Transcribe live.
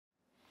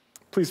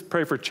Please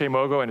pray for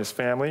Chemogo and his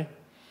family.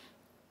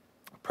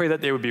 Pray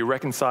that they would be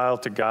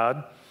reconciled to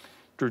God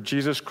through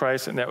Jesus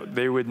Christ and that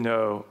they would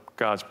know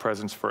God's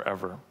presence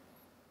forever.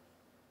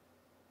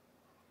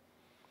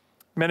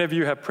 Many of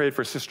you have prayed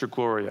for Sister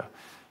Gloria.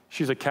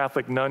 She's a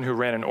Catholic nun who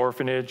ran an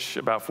orphanage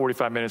about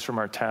 45 minutes from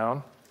our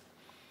town.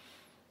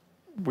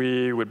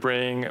 We would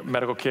bring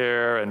medical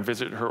care and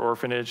visit her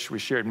orphanage. We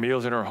shared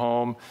meals in her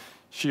home.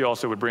 She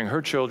also would bring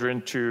her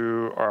children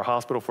to our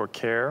hospital for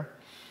care.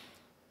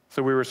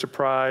 So we were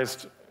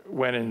surprised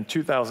when in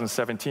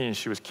 2017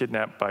 she was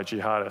kidnapped by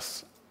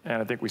jihadists.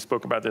 And I think we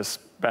spoke about this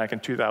back in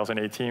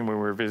 2018 when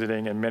we were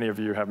visiting, and many of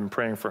you have been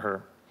praying for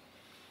her.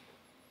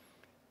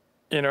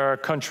 In our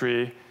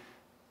country,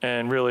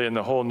 and really in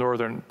the whole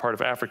northern part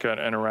of Africa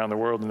and around the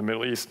world in the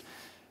Middle East,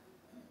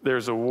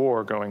 there's a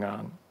war going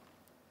on.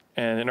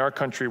 And in our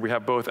country, we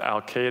have both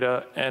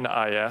Al-Qaeda and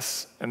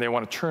IS, and they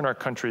want to turn our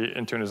country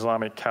into an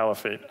Islamic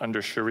caliphate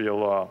under Sharia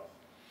law.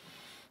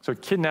 So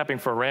kidnapping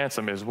for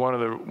ransom is one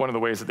of the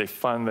ways that they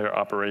fund their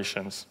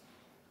operations.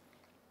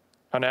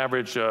 On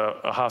average, a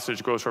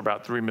hostage goes for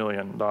about $3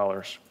 million.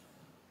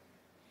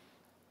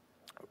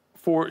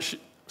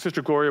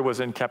 Sister Gloria was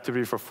in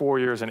captivity for 4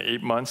 years and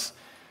 8 months,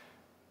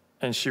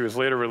 and she was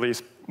later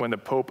released when the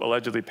Pope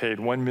allegedly paid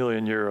 1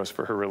 million euros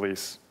for her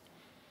release.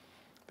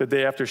 The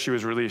day after she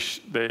was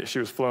released, she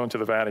was flown to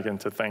the Vatican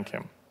to thank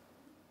him.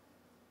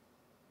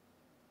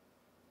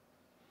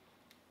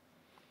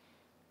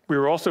 We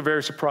were also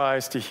very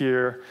surprised to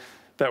hear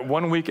that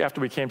 1 week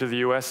after we came to the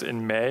US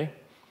in May,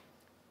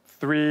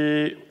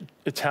 3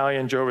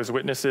 Italian Jehovah's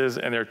Witnesses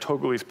and their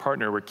Togolese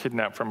partner were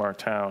kidnapped from our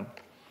town.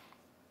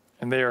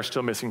 And they are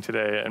still missing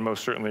today, and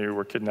most certainly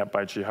were kidnapped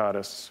by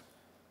jihadists.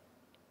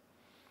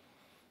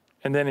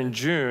 And then in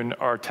June,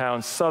 our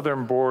town's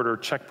southern border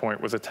checkpoint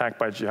was attacked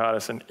by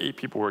jihadists and 8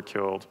 people were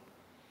killed.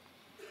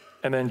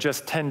 And then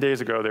just 10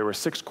 days ago, there were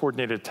 6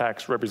 coordinated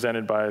attacks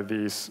represented by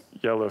these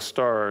yellow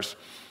stars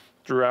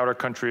throughout our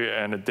country,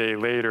 and a day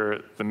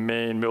later, the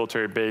main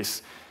military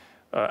base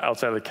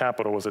outside of the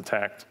capital was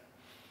attacked.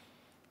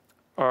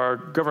 Our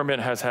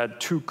government has had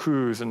 2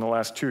 coups in the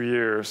last 2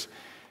 years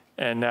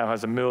and now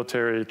has a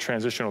military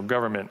transitional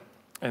government,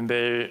 and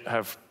they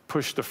have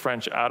pushed the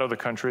French out of the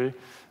country.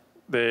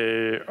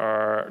 They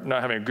are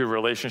not having a good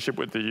relationship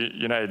with the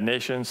United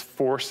Nations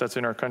force that's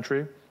in our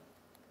country,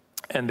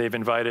 and they've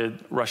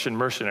invited Russian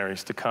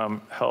mercenaries to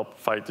come help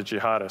fight the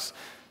jihadists.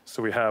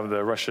 So we have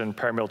the Russian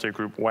paramilitary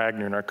group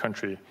Wagner in our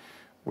country,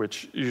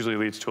 which usually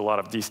leads to a lot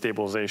of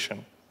destabilization.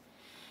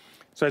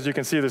 So as you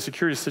can see, the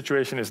security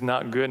situation is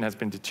not good and has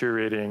been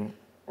deteriorating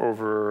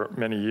over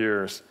many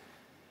years.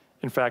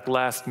 In fact,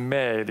 last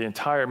May, the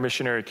entire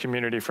missionary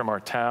community from our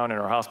town and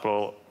our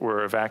hospital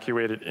were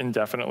evacuated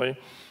indefinitely,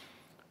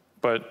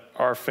 but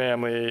our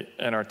family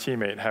and our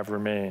teammate have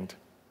remained.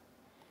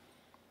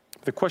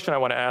 The question I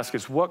want to ask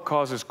is, what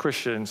causes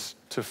Christians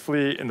to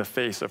flee in the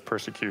face of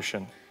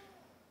persecution?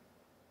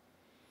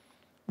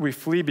 We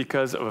flee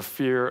because of a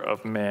fear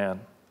of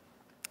man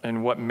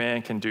and what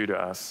man can do to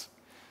us.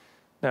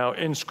 Now,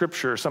 in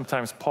Scripture,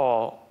 sometimes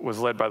Paul was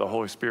led by the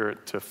Holy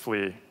Spirit to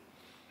flee.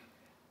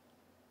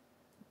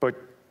 But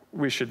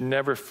we should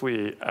never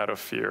flee out of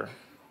fear.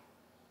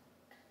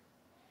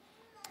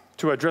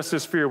 To address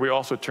this fear, we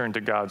also turn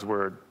to God's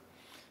word.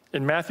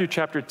 In Matthew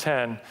chapter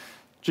 10,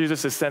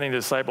 Jesus is sending the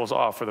disciples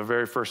off for the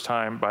very first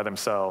time by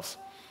themselves.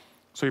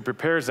 So he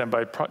prepares them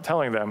by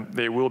telling them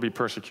they will be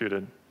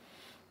persecuted.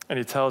 And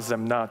he tells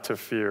them not to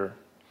fear.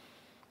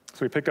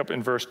 So we pick up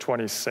in verse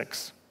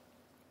 26.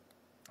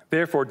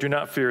 Therefore, do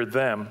not fear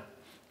them.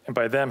 And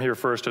by them, he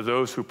refers to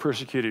those who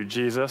persecuted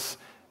Jesus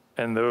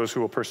and those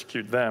who will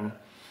persecute them.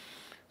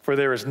 For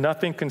there is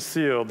nothing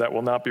concealed that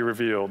will not be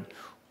revealed,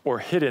 or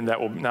hidden that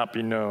will not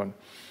be known.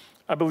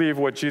 I believe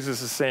what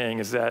Jesus is saying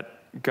is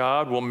that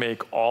God will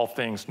make all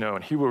things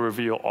known. He will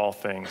reveal all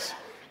things.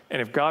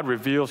 And if God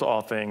reveals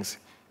all things,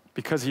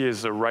 because he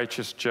is a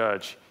righteous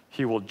judge,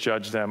 he will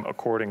judge them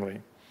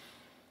accordingly.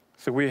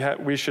 So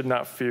we should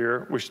not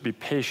fear. We should be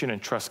patient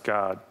and trust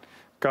God.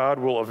 God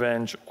will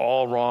avenge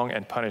all wrong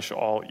and punish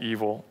all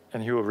evil,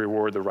 and he will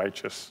reward the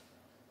righteous.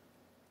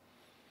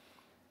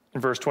 In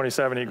verse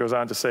 27, he goes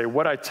on to say,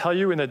 what I tell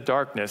you in the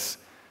darkness,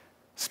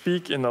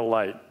 speak in the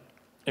light.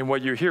 And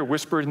what you hear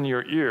whispered in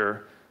your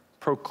ear,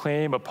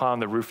 proclaim upon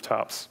the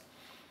rooftops.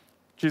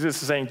 Jesus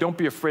is saying, don't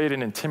be afraid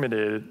and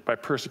intimidated by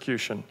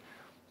persecution.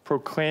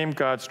 Proclaim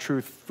God's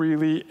truth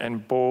freely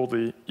and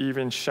boldly,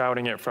 even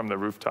shouting it from the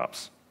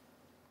rooftops.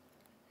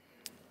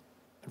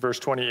 Verse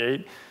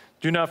 28,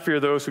 do not fear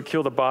those who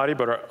kill the body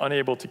but are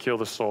unable to kill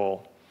the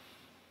soul.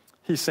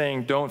 He's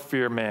saying, don't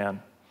fear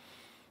man.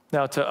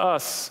 Now to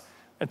us,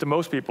 and to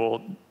most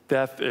people,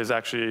 death is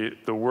actually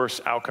the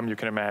worst outcome you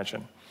can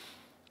imagine.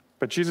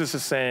 But Jesus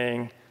is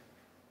saying,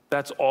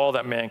 that's all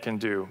that man can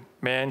do.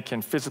 Man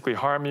can physically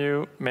harm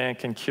you, man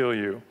can kill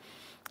you.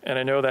 And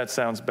I know that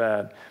sounds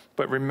bad,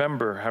 but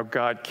remember how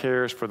God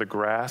cares for the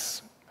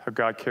grass, how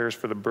God cares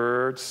for the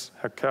birds,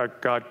 how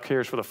God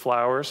cares for the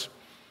flowers.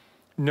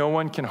 No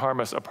one can harm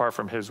us apart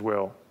from his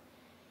will.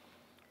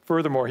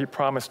 Furthermore, he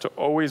promised to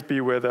always be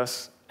with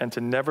us and to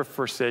never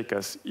forsake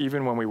us,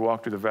 even when we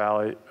walk through the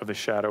valley of the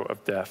shadow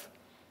of death.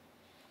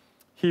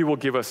 He will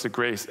give us the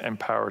grace and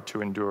power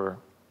to endure.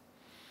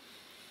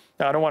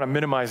 Now, I don't want to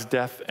minimize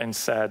death and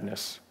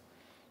sadness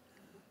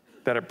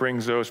that it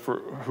brings those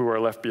who are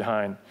left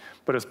behind.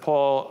 But as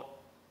Paul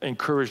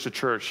encouraged the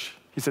church,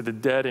 he said the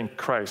dead in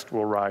Christ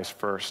will rise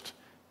first,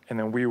 and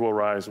then we will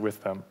rise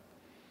with them.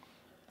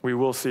 We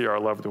will see our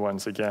loved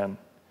ones again.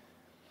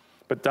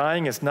 But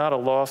dying is not a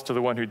loss to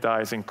the one who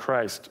dies in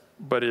Christ,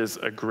 but is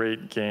a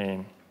great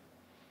gain.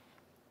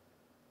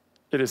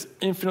 It is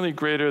infinitely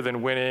greater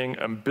than winning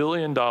 $1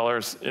 billion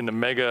in the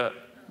Mega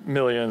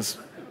Millions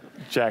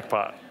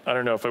jackpot. I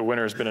don't know if a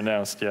winner has been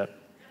announced yet.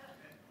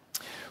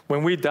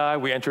 When we die,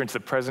 we enter into the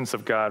presence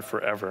of God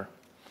forever,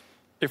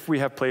 if we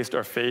have placed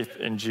our faith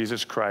in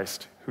Jesus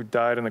Christ, who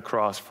died on the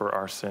cross for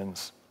our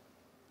sins.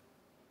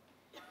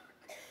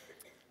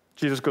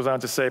 Jesus goes on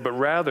to say, but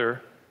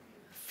rather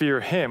fear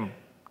him,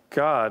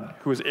 God,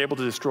 who is able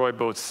to destroy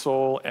both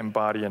soul and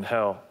body in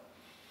hell.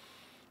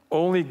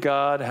 Only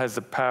God has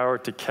the power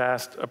to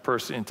cast a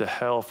person into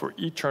hell for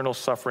eternal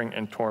suffering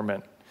and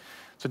torment.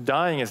 So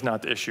dying is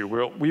not the issue.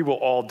 We will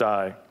all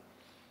die.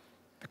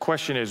 The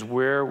question is,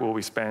 where will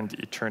we spend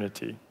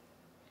eternity?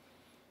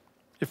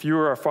 If you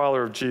are a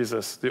follower of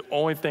Jesus, the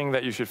only thing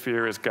that you should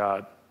fear is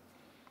God.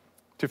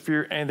 To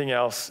fear anything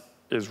else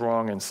is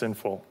wrong and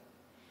sinful.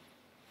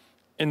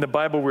 In the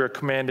Bible, we are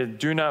commanded,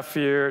 do not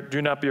fear,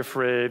 do not be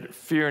afraid,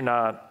 fear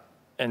not,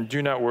 and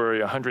do not worry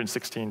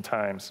 116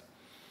 times.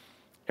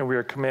 And we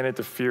are commanded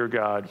to fear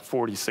God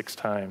 46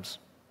 times.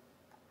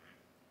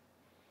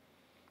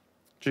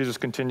 Jesus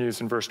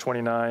continues in verse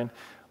 29,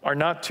 are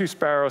not 2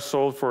 sparrows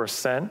sold for a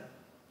cent?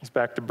 He's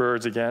back to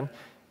birds again.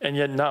 And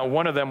yet not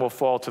one of them will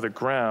fall to the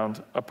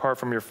ground apart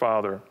from your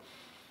Father.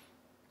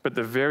 But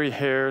the very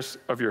hairs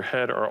of your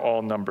head are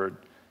all numbered.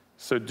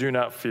 So do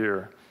not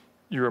fear.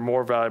 You are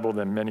more valuable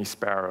than many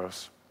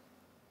sparrows.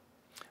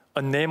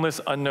 A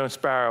nameless, unknown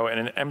sparrow in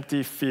an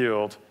empty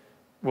field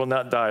will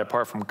not die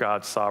apart from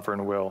God's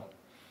sovereign will.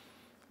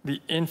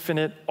 The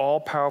infinite,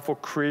 all-powerful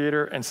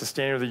creator and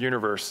sustainer of the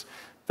universe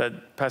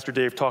that Pastor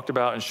Dave talked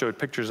about and showed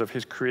pictures of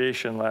his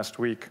creation last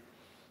week.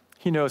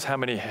 He knows how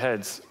many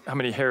hairs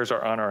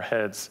are on our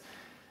heads.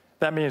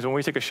 That means when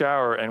we take a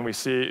shower and we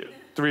see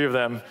 3 of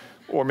them,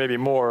 or maybe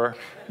more,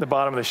 at the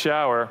bottom of the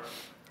shower,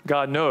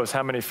 God knows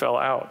how many fell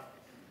out.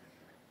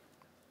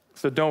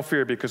 So don't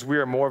fear, because we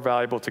are more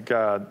valuable to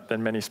God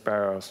than many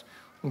sparrows.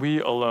 We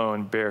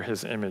alone bear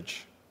his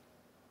image.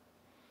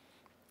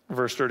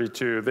 Verse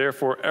 32,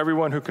 therefore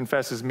everyone who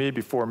confesses me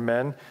before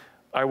men,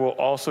 I will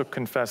also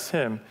confess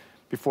him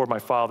before my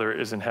Father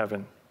is in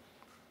heaven.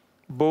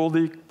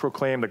 Boldly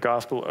proclaim the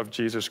gospel of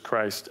Jesus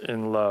Christ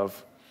in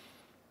love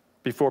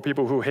before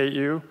people who hate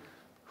you,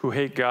 who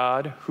hate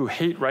God, who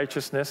hate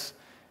righteousness,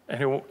 and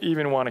who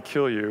even want to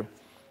kill you.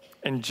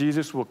 And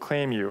Jesus will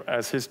claim you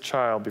as his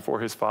child before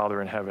his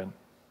Father in heaven.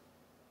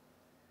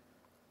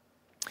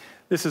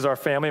 This is our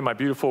family, my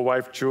beautiful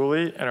wife,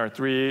 Julie, and our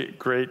 3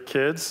 great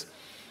kids.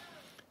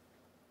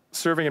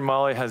 Serving in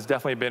Mali has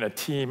definitely been a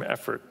team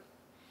effort.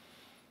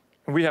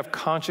 And we have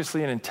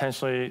consciously and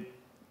intentionally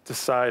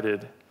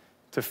decided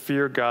to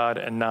fear God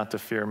and not to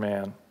fear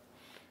man.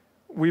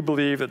 We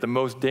believe that the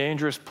most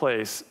dangerous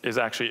place is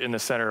actually in the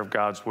center of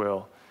God's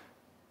will,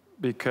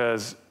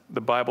 because the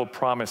Bible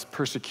promised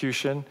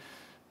persecution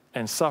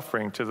and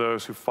suffering to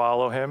those who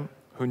follow him,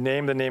 who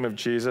name the name of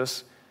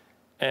Jesus,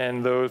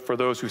 and for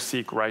those who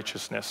seek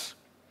righteousness.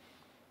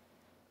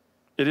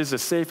 It is the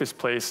safest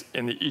place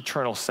in the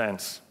eternal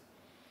sense.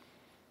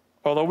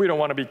 Although we don't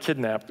want to be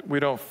kidnapped, we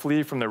don't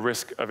flee from the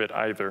risk of it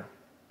either.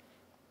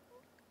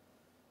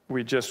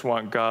 We just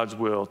want God's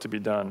will to be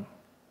done.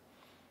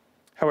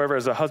 However,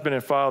 as a husband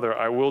and father,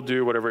 I will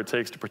do whatever it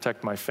takes to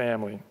protect my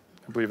family.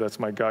 I believe that's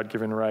my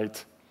God-given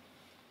right.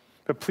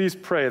 But please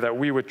pray that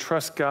we would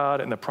trust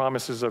God and the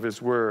promises of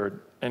his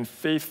word and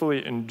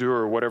faithfully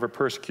endure whatever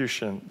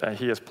persecution that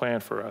he has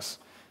planned for us.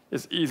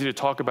 It's easy to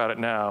talk about it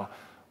now,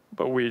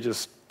 but we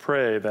just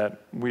pray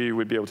that we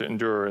would be able to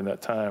endure in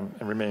that time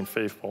and remain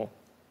faithful.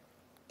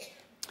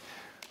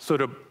 So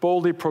to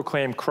boldly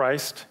proclaim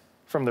Christ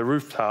from the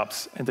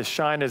rooftops and to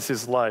shine as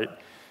his light,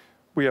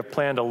 we have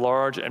planned a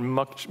large and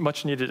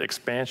much needed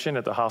expansion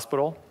at the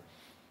hospital.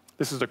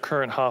 This is the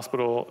current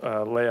hospital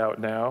layout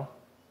now.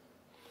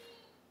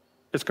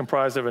 It's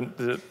comprised of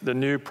the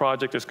new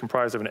project is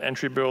comprised of an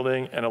entry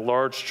building and a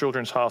large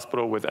children's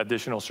hospital with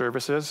additional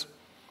services.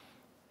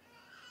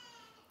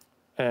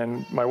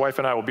 And my wife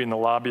and I will be in the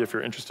lobby if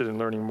you're interested in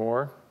learning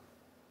more.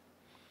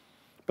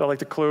 But I'd like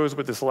to close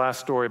with this last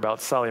story about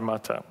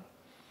Salimata.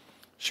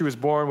 She was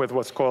born with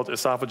what's called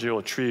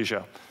esophageal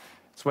atresia.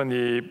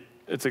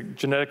 It's a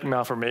genetic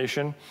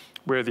malformation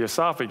where the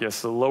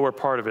esophagus, the lower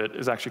part of it,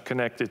 is actually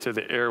connected to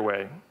the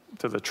airway,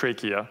 to the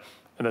trachea,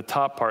 and the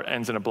top part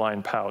ends in a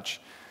blind pouch.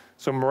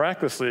 So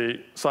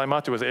miraculously,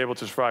 Salimata was able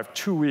to survive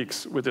 2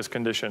 weeks with this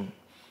condition.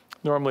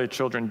 Normally,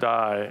 children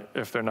die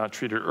if they're not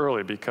treated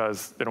early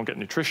because they don't get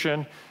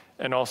nutrition,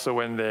 and also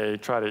when they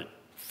try to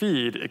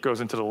feed, it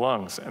goes into the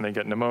lungs and they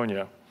get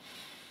pneumonia.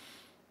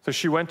 So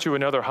she went to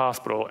another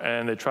hospital,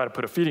 and they tried to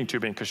put a feeding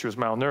tube in because she was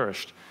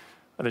malnourished.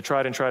 And they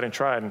tried and tried and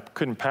tried and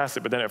couldn't pass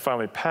it, but then it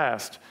finally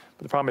passed.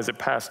 But the problem is it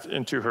passed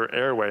into her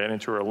airway and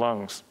into her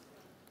lungs.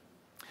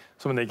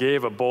 So when they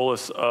gave a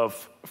bolus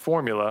of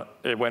formula,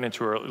 it went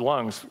into her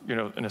lungs,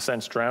 in a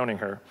sense, drowning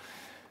her.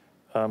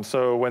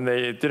 So when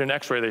they did an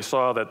x-ray, they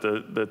saw that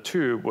the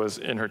tube was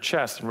in her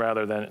chest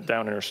rather than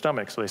down in her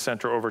stomach, so they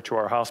sent her over to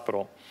our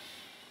hospital.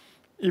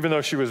 Even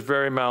though she was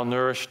very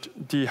malnourished,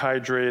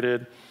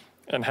 dehydrated,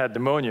 and had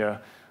pneumonia,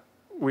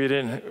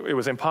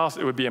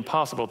 it would be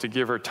impossible to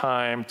give her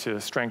time to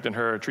strengthen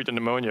her, treat the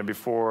pneumonia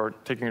before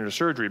taking her to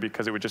surgery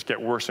because it would just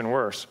get worse and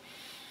worse.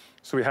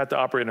 So we had to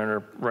operate on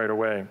her right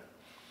away.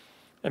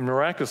 And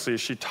miraculously,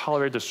 she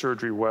tolerated the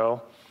surgery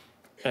well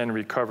and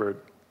recovered.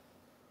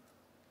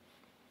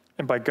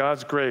 And by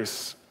God's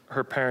grace,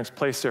 her parents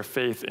placed their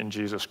faith in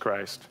Jesus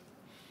Christ.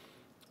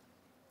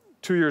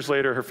 2 years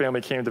later, her family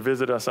came to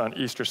visit us on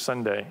Easter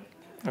Sunday,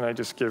 and I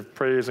just give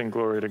praise and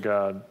glory to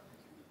God.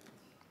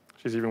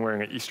 She's even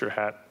wearing an Easter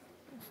hat.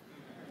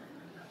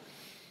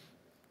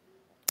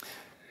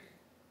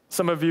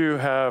 Some of you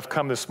have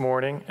come this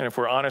morning, and if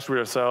we're honest with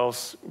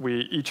ourselves,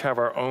 we each have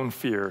our own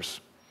fears.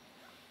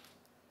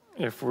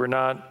 If we're in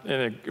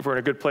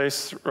a good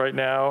place right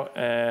now,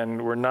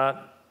 and we're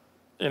not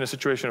in a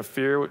situation of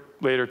fear,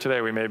 later today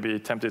we may be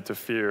tempted to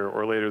fear,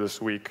 or later this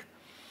week.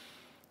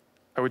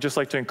 I would just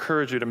like to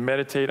encourage you to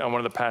meditate on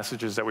one of the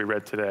passages that we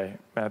read today,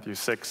 Matthew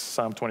 6,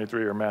 Psalm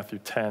 23, or Matthew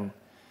 10.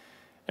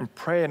 And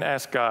pray and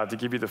ask God to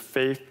give you the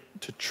faith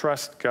to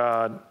trust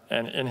God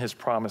and in his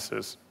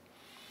promises.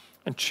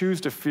 And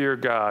choose to fear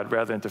God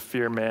rather than to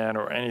fear man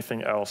or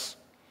anything else.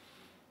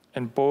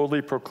 And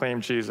boldly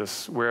proclaim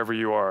Jesus wherever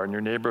you are, in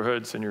your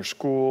neighborhoods, in your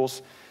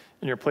schools,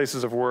 in your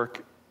places of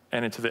work,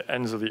 and into the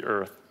ends of the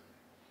earth.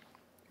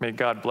 May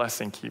God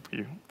bless and keep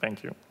you.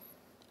 Thank you.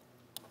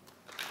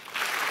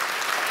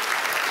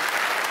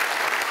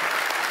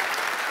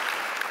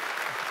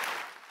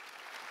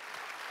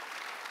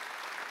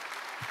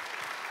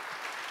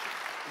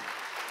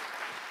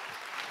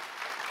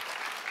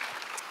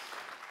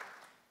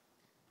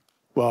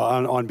 Well,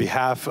 on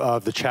behalf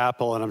of the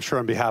chapel, and I'm sure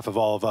on behalf of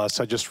all of us,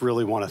 I just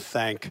really want to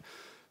thank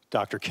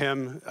Dr.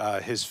 Kim,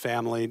 his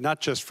family, not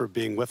just for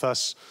being with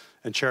us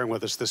and sharing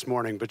with us this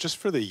morning, but just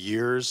for the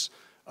years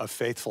of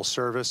faithful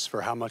service,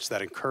 for how much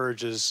that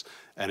encourages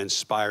and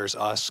inspires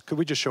us. Could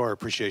we just show our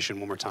appreciation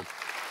one more time?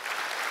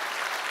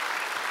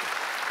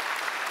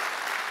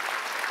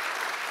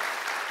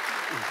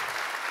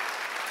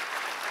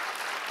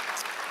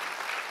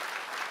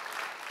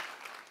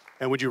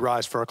 And would you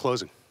rise for our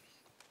closing?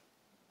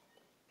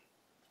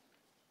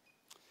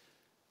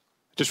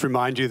 Just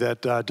remind you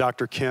that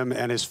Dr. Kim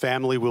and his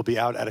family will be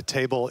out at a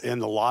table in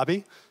the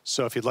lobby.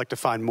 So if you'd like to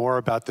find more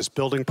about this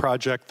building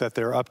project that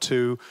they're up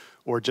to,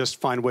 or just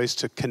find ways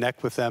to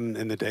connect with them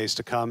in the days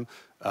to come,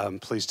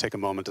 please take a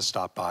moment to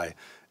stop by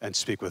and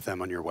speak with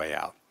them on your way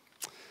out.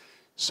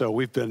 So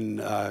we've been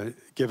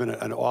given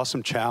an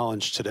awesome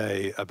challenge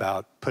today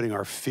about putting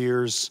our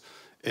fears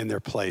in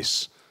their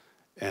place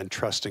and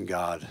trusting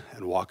God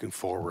and walking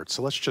forward.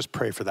 So let's just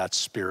pray for that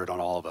spirit on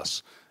all of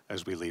us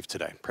as we leave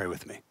today. Pray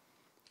with me.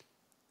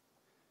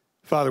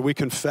 Father, we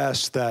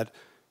confess that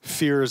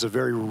fear is a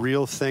very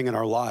real thing in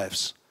our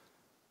lives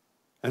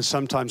and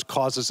sometimes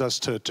causes us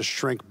to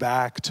shrink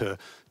back, to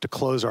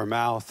close our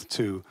mouth,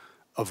 to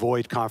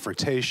avoid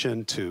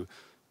confrontation, to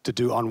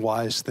do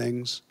unwise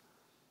things.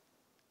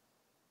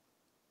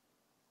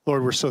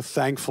 Lord, we're so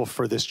thankful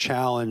for this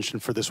challenge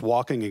and for this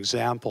walking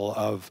example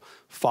of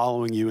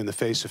following you in the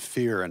face of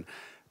fear. And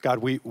God,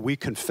 we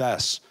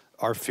confess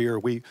our fear.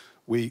 We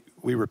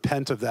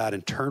repent of that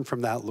and turn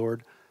from that,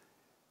 Lord.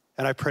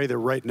 And I pray that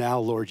right now,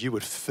 Lord, you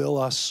would fill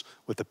us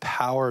with the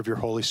power of your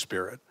Holy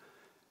Spirit,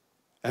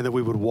 and that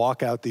we would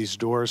walk out these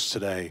doors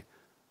today,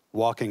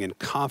 walking in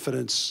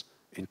confidence,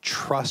 in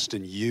trust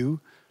in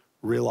you,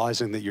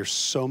 realizing that you're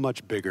so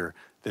much bigger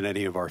than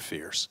any of our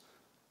fears.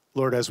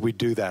 Lord, as we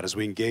do that, as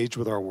we engage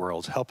with our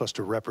world, help us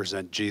to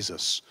represent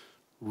Jesus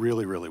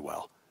really, really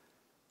well.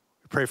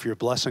 We pray for your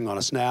blessing on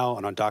us now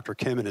and on Dr.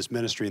 Kim and his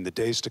ministry in the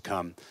days to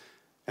come.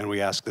 And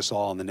we ask this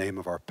all in the name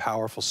of our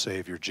powerful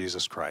Savior,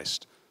 Jesus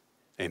Christ.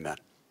 Amen.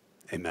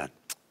 Amen.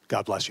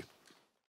 God bless you.